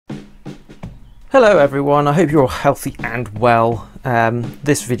Hello everyone, I hope you're all healthy and well.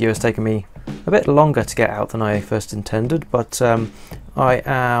 This video has taken me a bit longer to get out than I first intended, but I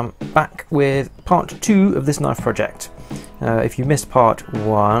am back with part 2 of this knife project. If you missed part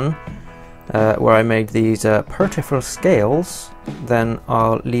 1, where I made these peripheral scales, then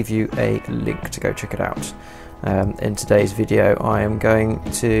I'll leave you a link to go check it out. In today's video I am going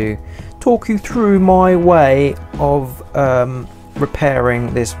to talk you through my way of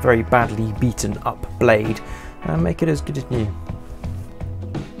repairing this very badly beaten up blade and make it as good as new.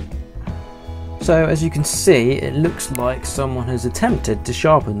 So as you can see, it looks like someone has attempted to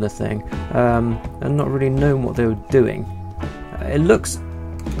sharpen the thing and not really known what they were doing. It looks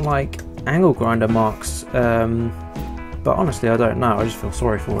like angle grinder marks, but honestly I don't know, I just feel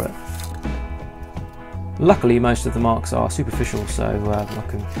sorry for it. Luckily most of the marks are superficial, so I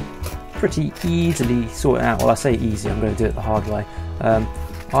can pretty easily sort it out. Well, I say easy, I'm going to do it the hard way. I'm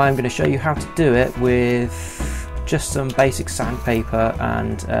going to show you how to do it with just some basic sandpaper,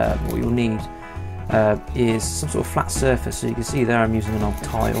 and what you'll need is some sort of flat surface. So you can see there I'm using an old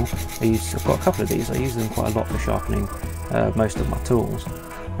tile. I've got a couple of these, I use them quite a lot for sharpening most of my tools.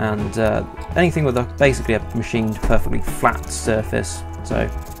 And anything with basically a machined perfectly flat surface, so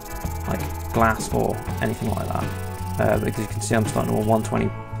like glass or anything like that. Because you can see I'm starting with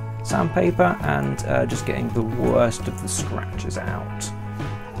 120 sandpaper and just getting the worst of the scratches out.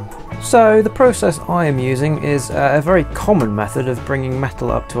 So the process I am using is a very common method of bringing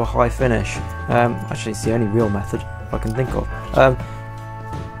metal up to a high finish. Actually it's the only real method I can think of.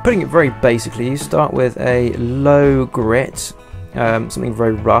 Putting it very basically, you start with a low grit, something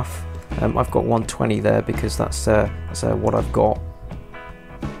very rough. I've got 120 there because that's what I've got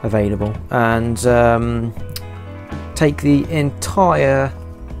available, and take the entire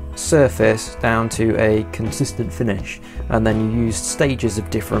surface down to a consistent finish, and then you use stages of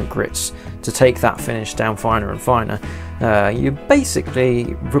different grits to take that finish down finer and finer. You're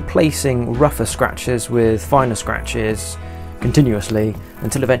basically replacing rougher scratches with finer scratches continuously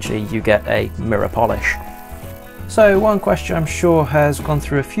until eventually you get a mirror polish. So one question I'm sure has gone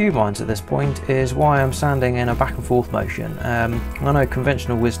through a few minds at this point is why I'm sanding in a back and forth motion. I know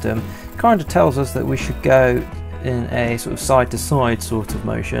conventional wisdom kind of tells us that we should go in a sort of side to side sort of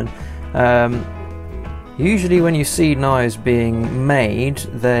motion. Usually when you see knives being made,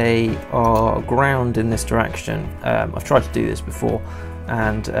 they are ground in this direction. I've tried to do this before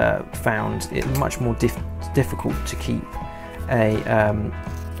and found it much more difficult to keep a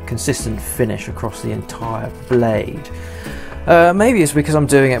consistent finish across the entire blade. Maybe it's because I'm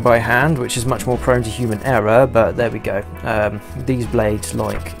doing it by hand, which is much more prone to human error, but there we go. These blades,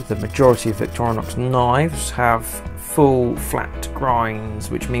 like the majority of Victorinox knives, have full flat grinds,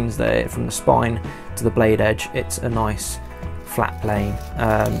 which means that from the spine to the blade edge it's a nice flat plane.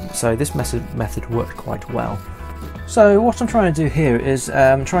 So this method worked quite well. So what I'm trying to do here is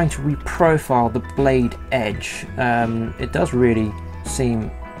trying to reprofile the blade edge. It does really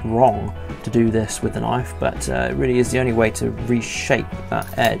seem wrong to do this with the knife, but it really is the only way to reshape that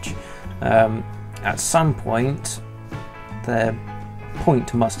edge. At some point the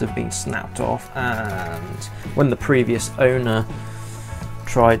point must have been snapped off, and when the previous owner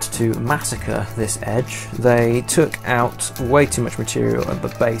tried to massacre this edge, they took out way too much material at the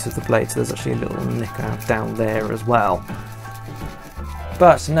base of the blade, so there's actually a little nick out down there as well.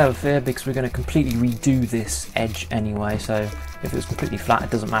 But never fear, because we're going to completely redo this edge anyway, so if it's completely flat it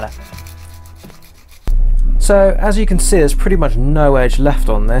doesn't matter. So as you can see, there's pretty much no edge left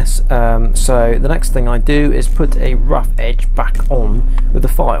on this, so the next thing I do is put a rough edge back on with the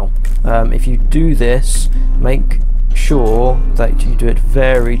file. If you do this, make sure that you do it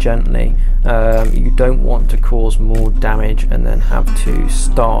very gently. You don't want to cause more damage and then have to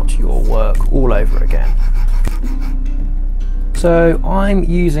start your work all over again. So I'm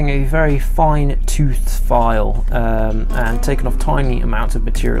using a very fine toothed file and taking off tiny amounts of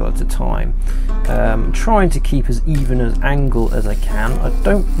material at a time. Trying to keep as even an angle as I can. I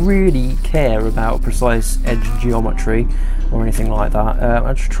don't really care about precise edge geometry or anything like that.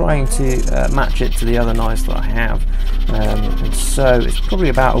 I'm just trying to match it to the other knives that I have. And so it's probably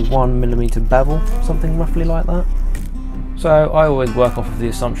about a 1mm bevel, something roughly like that. So I always work off of the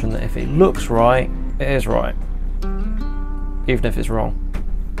assumption that if it looks right, it is right. Even if it's wrong.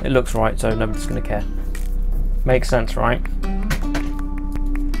 It looks right, so nobody's going to care. Makes sense, right?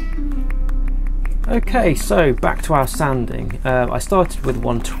 Okay, so back to our sanding. I started with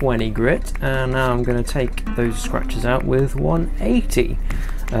 120 grit, and now I'm going to take those scratches out with 180.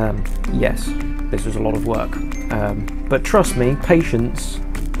 Yes, this was a lot of work. But trust me, patience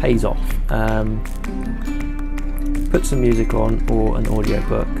pays off. Put some music on or an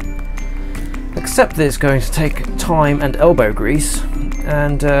audiobook. Accept that it's going to take time and elbow grease,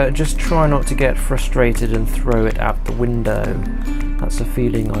 and just try not to get frustrated and throw it out the window. That's a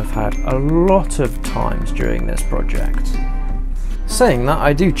feeling I've had a lot of times during this project. Saying that,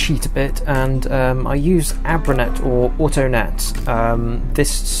 I do cheat a bit, and I use Abranet or AutoNet.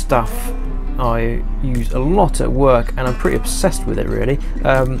 This stuff I use a lot at work, and I'm pretty obsessed with it, really.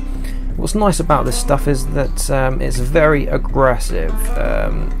 What's nice about this stuff is that it's very aggressive,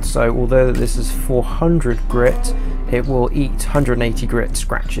 so although this is 400 grit, it will eat 180 grit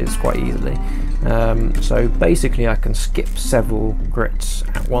scratches quite easily. So basically I can skip several grits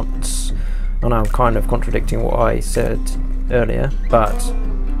at once. I know I'm kind of contradicting what I said earlier, but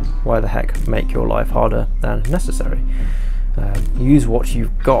why the heck make your life harder than necessary? Use what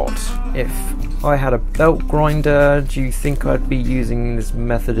you've got. If I had a belt grinder, do you think I'd be using this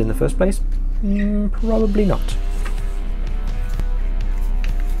method in the first place? Probably not.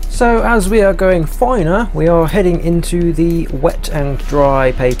 So as we are going finer, we are heading into the wet and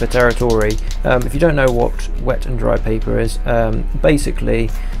dry paper territory. If you don't know what wet and dry paper is,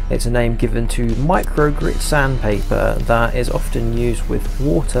 basically it's a name given to micro grit sandpaper that is often used with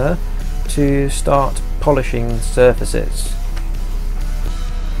water to start polishing surfaces.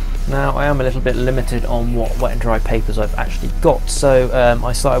 Now I am a little bit limited on what wet and dry papers I've actually got, so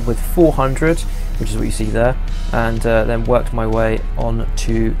I started with 400, which is what you see there, and then worked my way on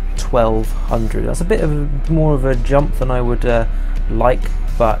to 1200. That's a bit of more of a jump than I would like,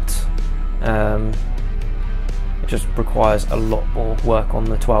 but it just requires a lot more work on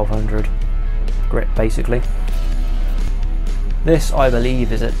the 1200 grit basically. This I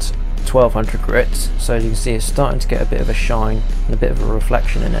believe is at 1200 grit, so as you can see it's starting to get a bit of a shine and a bit of a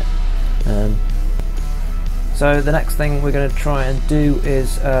reflection in it. So the next thing we're going to try and do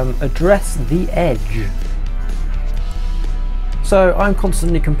is address the edge. So I'm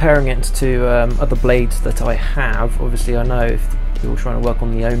constantly comparing it to other blades that I have. Obviously I know if you're trying to work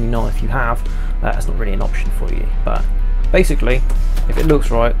on the only knife you have, that's not really an option for you, but basically if it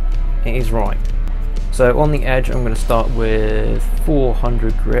looks right, it is right. So on the edge I'm going to start with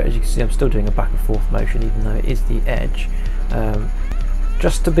 400 grit. As you can see I'm still doing a back and forth motion even though it is the edge.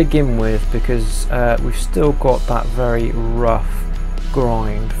 Just to begin with, because we've still got that very rough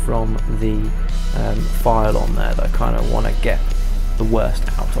grind from the file on there that I kind of want to get the worst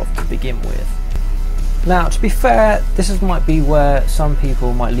out of to begin with. Now to be fair, might be where some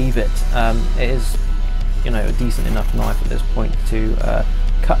people might leave it. It is, you know, a decent enough knife at this point to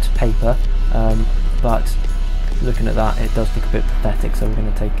cut paper. But looking at that, it does look a bit pathetic, so we're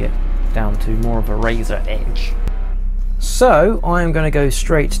going to take it down to more of a razor edge. So I am going to go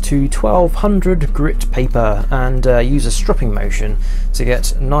straight to 1200 grit paper and use a stropping motion to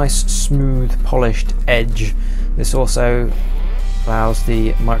get a nice smooth polished edge. This also allows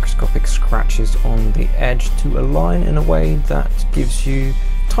the microscopic scratches on the edge to align in a way that gives you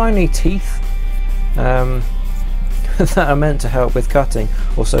tiny teeth that are meant to help with cutting,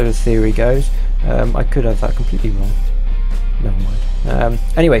 or so the theory goes. I could have that completely wrong. Never mind.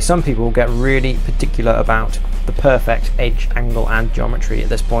 Anyway, some people get really particular about the perfect edge angle and geometry at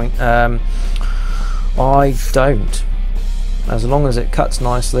this point. I don't. As long as it cuts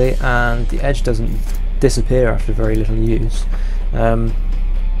nicely and the edge doesn't disappear after very little use,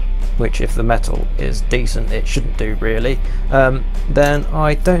 which if the metal is decent it shouldn't do really, then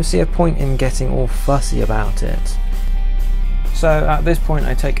I don't see a point in getting all fussy about it. So at this point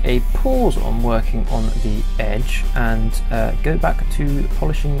I take a pause on working on the edge and go back to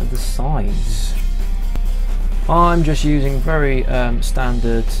polishing the sides. I'm just using very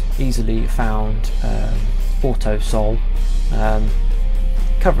standard, easily found auto sole,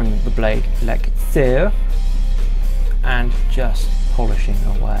 covering the blade like so, and just polishing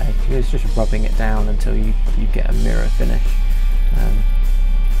away. It's just rubbing it down until you get a mirror finish.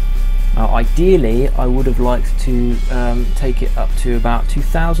 Ideally I would have liked to take it up to about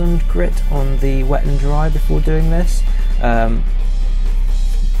 2000 grit on the wet and dry before doing this,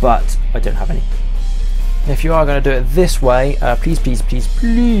 but I don't have any. If you are going to do it this way, please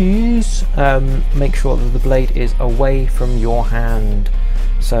make sure that the blade is away from your hand.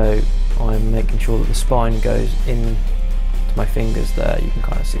 So I'm making sure that the spine goes in to my fingers there. You can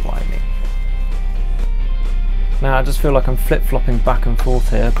kind of see what I mean. Now I just feel like I'm flip-flopping back and forth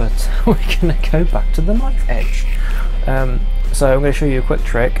here, but we're going to go back to the knife edge. So I'm going to show you a quick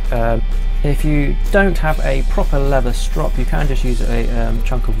trick. If you don't have a proper leather strop, you can just use a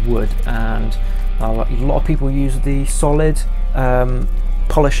chunk of wood, and a lot of people use the solid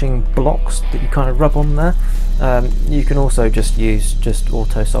polishing blocks that you kind of rub on there. You can also just use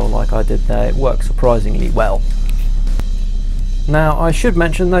auto sole like I did there. It works surprisingly well. Now I should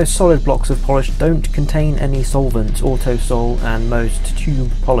mention those solid blocks of polish don't contain any solvents. Autosol and most tube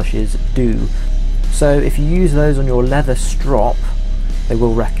polishes do. So if you use those on your leather strop, they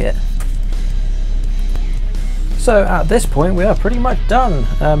will wreck it. So at this point we are pretty much done.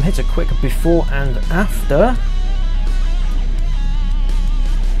 Hit a quick before and after.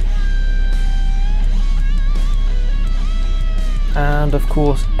 And of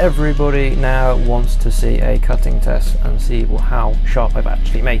course everybody now wants to see a cutting test and see how sharp I've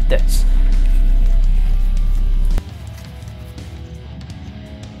actually made this.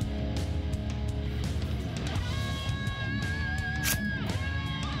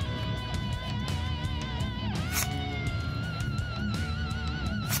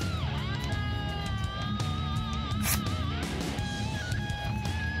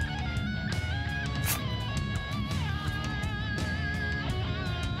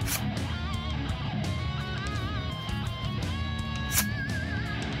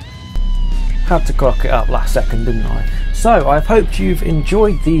 Had to cock it up last second, didn't I? So I've hoped you've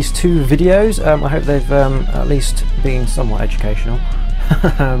enjoyed these two videos. I hope they've at least been somewhat educational.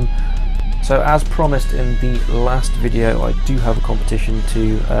 So as promised in the last video, I do have a competition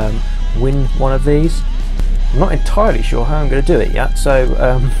to win one of these. I'm not entirely sure how I'm going to do it yet, so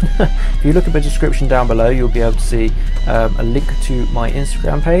if you look at the description down below, you'll be able to see a link to my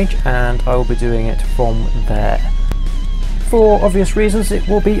Instagram page, and I will be doing it from there. For obvious reasons, it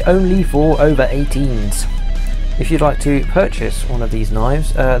will be only for over 18s. If you'd like to purchase one of these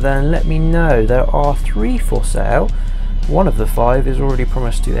knives, then let me know. There are 3 for sale. One of the 5 is already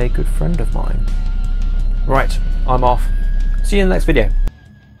promised to a good friend of mine. Right, I'm off. See you in the next video.